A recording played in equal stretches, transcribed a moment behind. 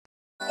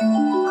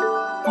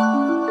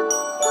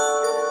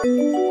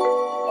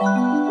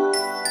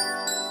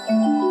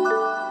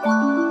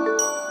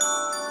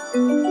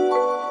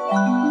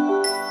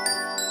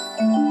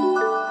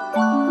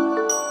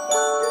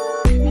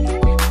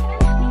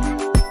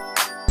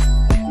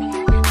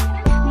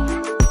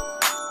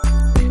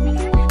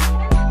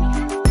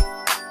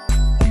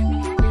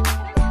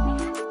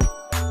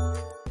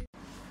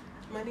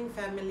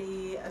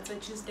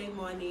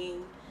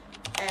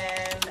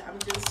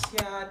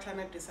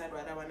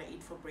want to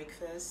eat for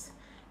breakfast.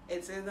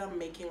 It's either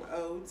making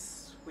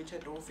oats, which I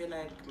don't feel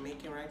like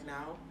making right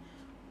now,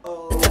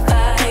 or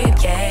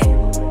yeah.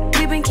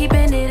 We've been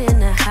keeping it in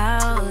the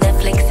house,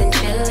 Netflix and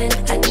chilling,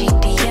 I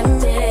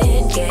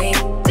GDMing,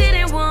 yeah.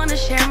 Didn't want to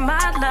share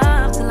my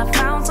love till I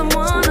found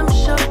someone I'm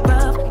sure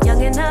of,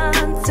 young and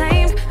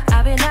untamed.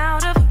 I've been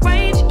out of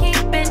range,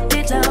 keeping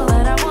it low,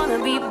 but I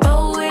wanna be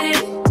bold with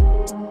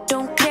it.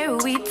 Don't care who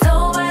we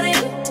told about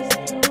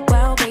it.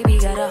 Well, baby,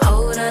 got a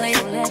hold on it.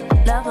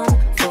 Let love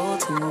unfold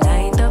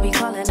tonight. They'll be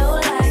calling no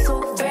lies,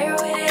 so bear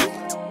with it.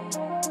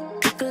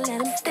 You can let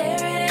them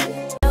stare at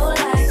it. No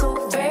lies,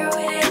 so bear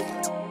with it.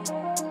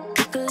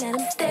 You can let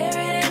them stare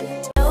at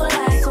it. No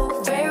lies,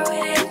 so bear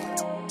with it.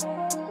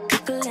 You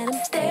can let them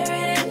stare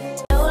at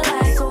it. No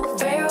lies, so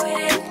bear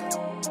with it.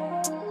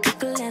 You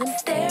can let them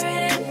stare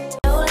at it.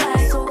 No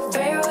lies, so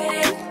bear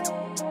with it.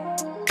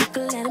 You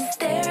can let them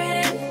stare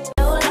at it.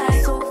 No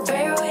lies, so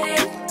bear with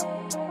it.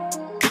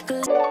 You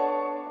can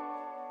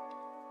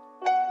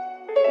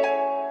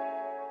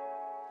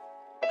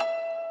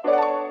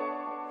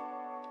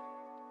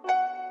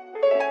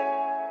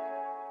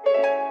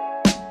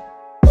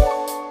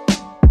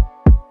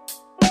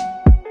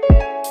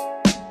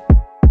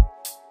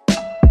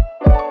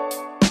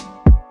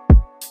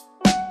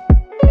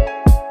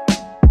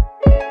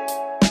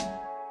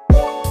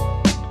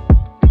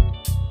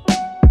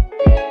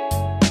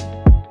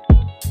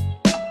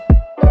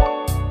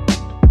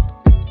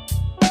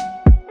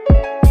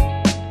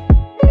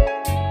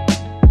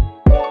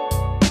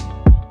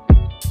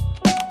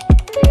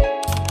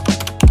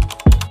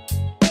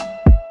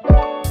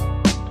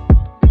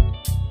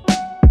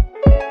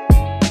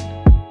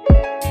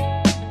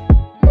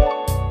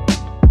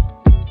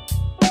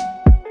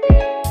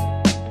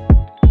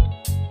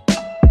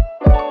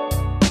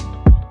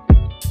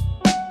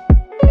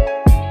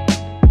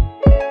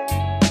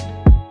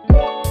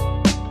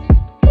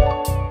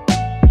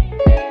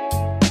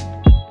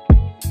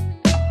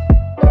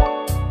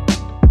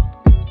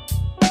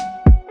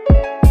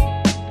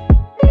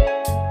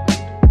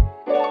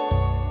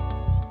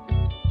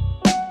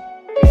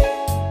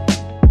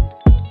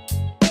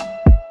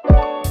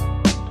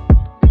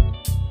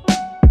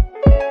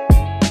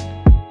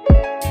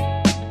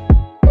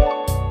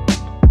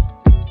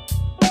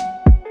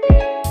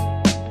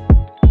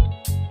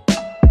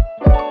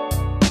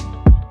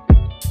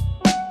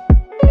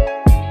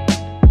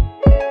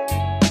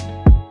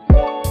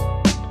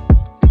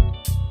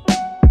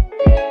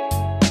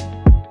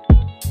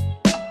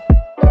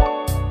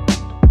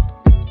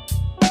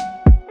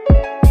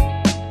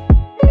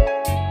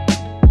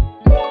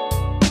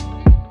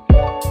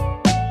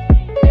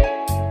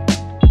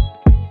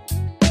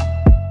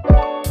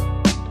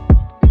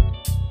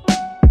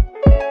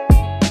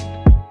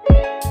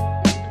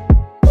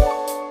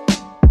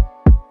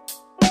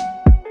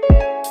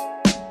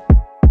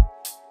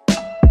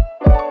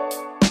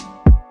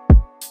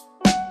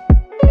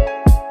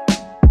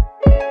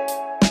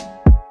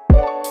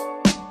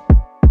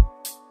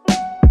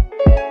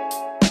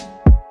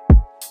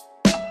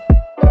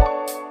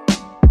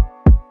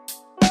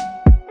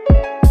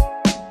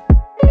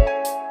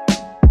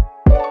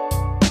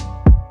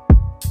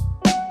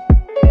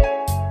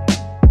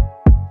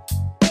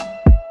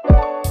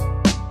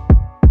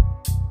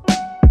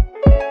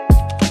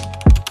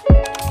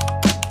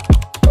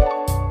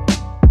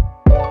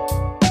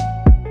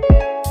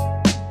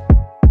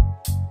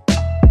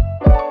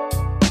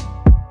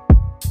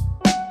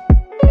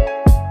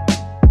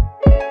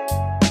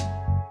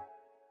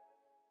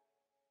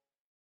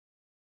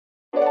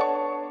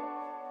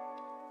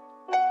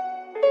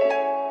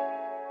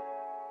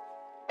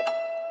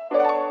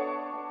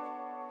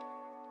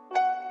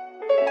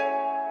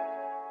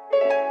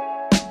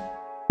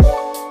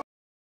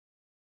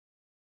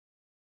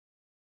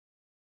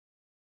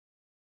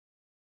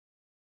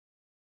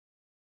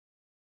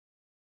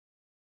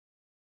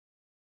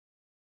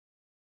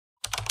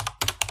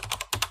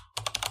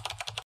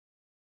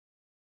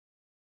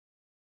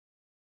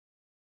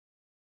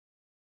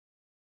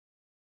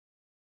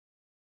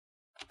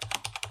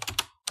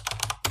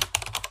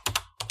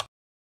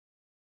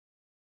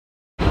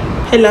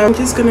hello, I'm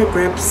just gonna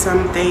grab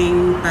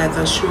something by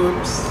the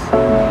shops,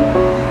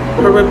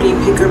 probably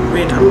pick up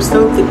bread. I'm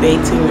still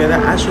debating whether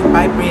I should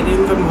buy bread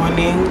in the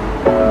morning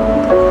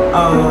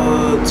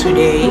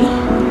today,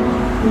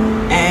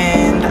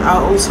 and I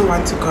also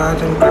want to go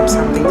out and grab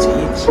something to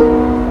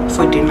eat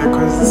for dinner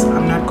because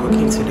I'm not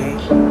cooking today.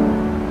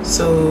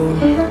 So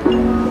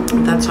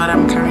that's what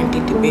I'm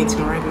currently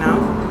debating right now,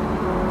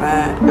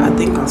 but I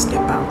think I'll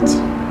step out.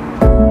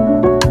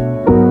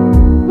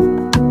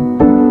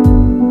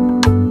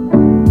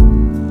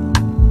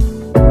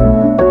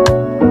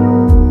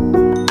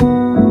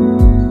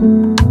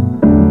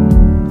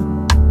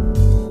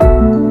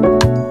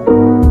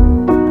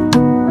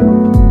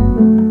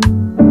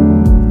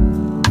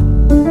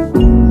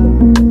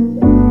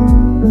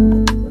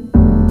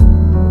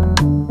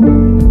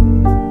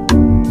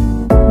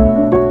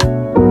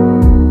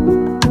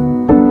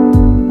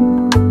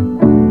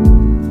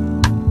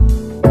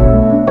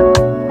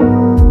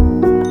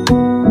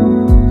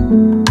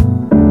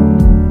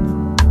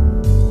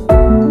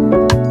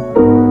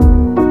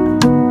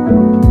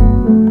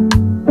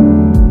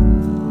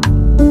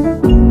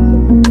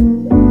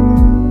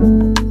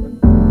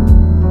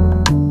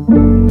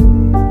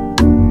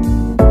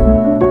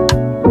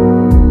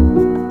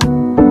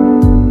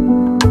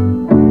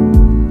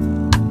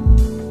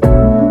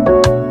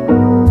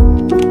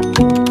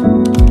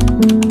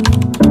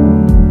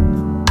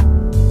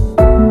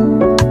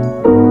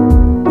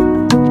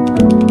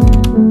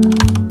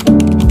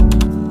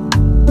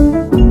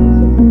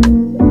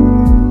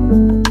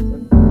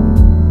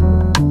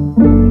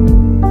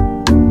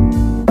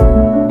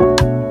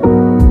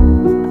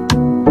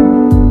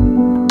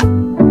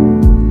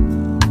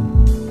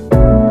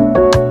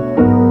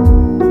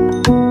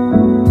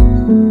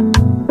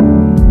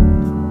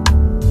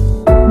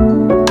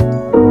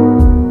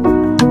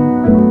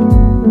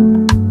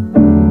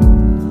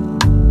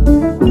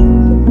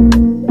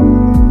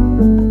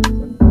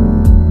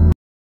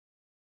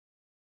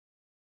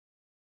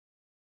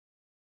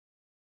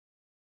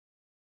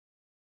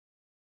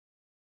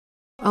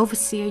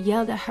 Overseer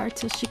yelled at her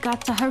till she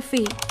got to her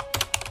feet.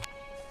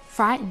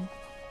 Frightened,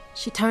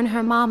 she turned to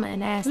her mama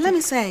and asked, Let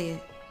me say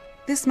it.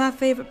 This is my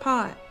favorite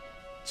part.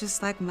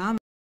 Just like mama.